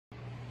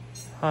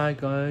Hi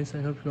guys,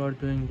 I hope you are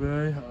doing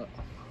well.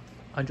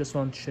 I just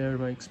want to share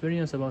my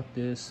experience about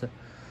this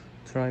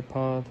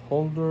tripod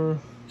holder.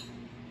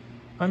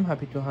 I'm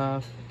happy to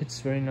have.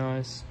 It's very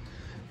nice.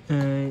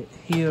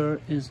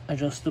 Here is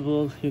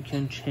adjustable. You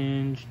can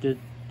change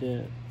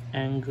the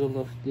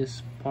angle of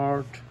this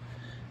part.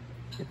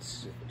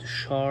 It's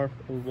sharp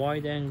or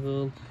wide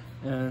angle,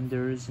 and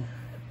there is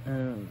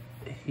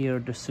here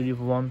the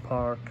sleeve one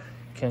part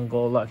can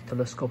go like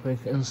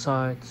telescopic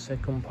inside,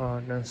 second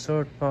part and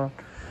third part.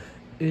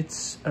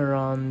 It's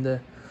around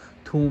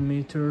 2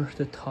 meters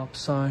the top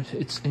side.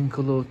 It's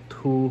include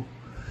two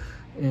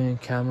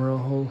camera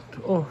hold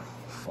or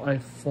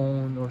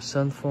iPhone or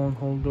cell phone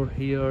holder.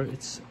 Here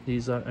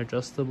these are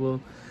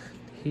adjustable.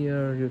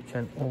 Here you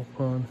can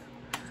open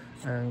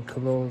and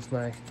close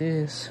like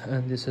this,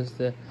 and this is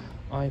the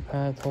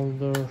iPad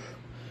holder.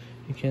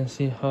 You can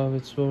see how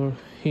it's work.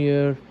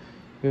 Here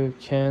you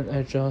can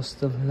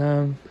adjust the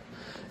lamp.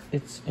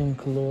 It's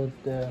include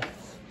the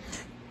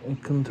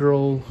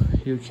control.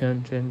 You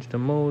can change the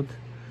mode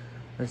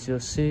as you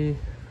see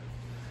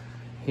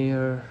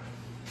here,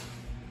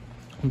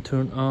 and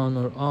turn on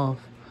or off,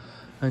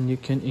 and you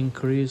can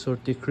increase or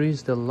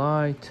decrease the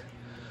light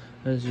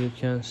as you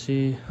can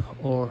see,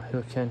 or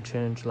you can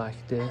change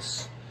like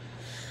this.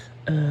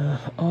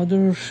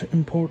 Other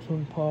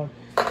important part,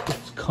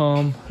 it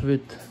come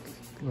with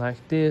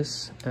like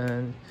this,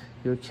 and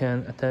you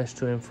can attach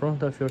to in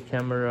front of your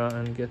camera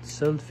and get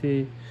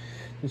selfie.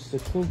 This is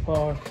the cool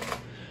part.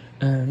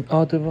 And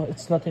other,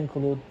 it's not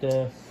include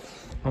the,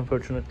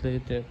 unfortunately,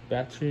 the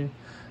battery.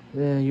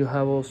 Then you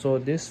have also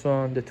this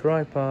one, the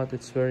tripod.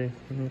 It's very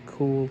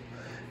cool.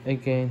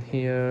 Again,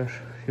 here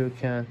you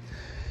can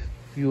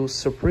use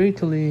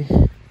separately.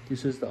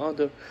 This is the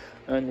other,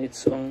 and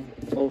it's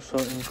also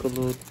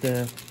include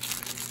the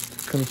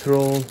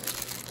control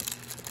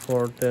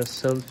for the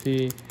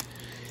selfie.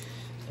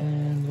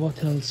 And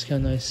what else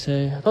can I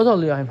say?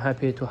 Totally, I'm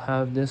happy to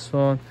have this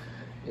one.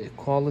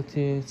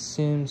 Quality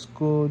seems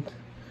good.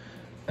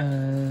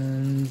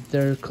 And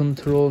their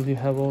control, you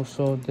have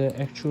also the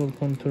actual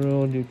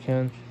control. You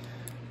can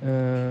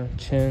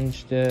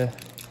change the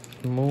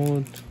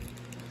mode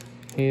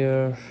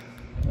here.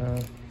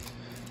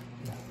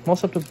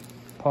 Most of the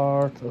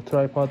part or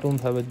tripod don't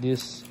have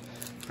this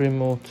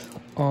remote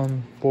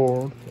on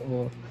board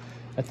or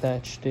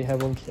attached. They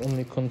have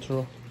only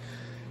control.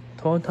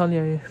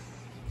 Totally,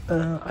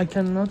 I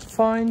cannot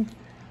find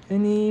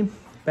any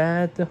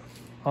bad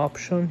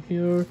option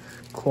here.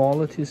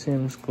 Quality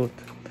seems good.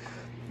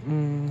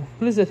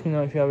 Please let me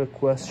know if you have a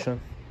question.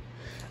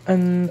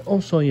 And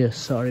also, yes,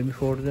 sorry,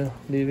 before the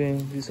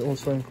leaving, this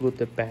also include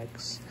the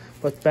bags,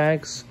 but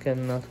bags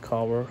cannot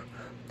cover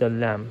the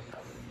lamp.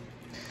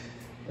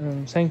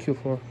 Thank you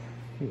for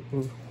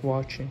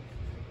watching.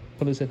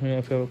 Please let me know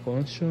if you have a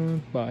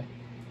question. Bye.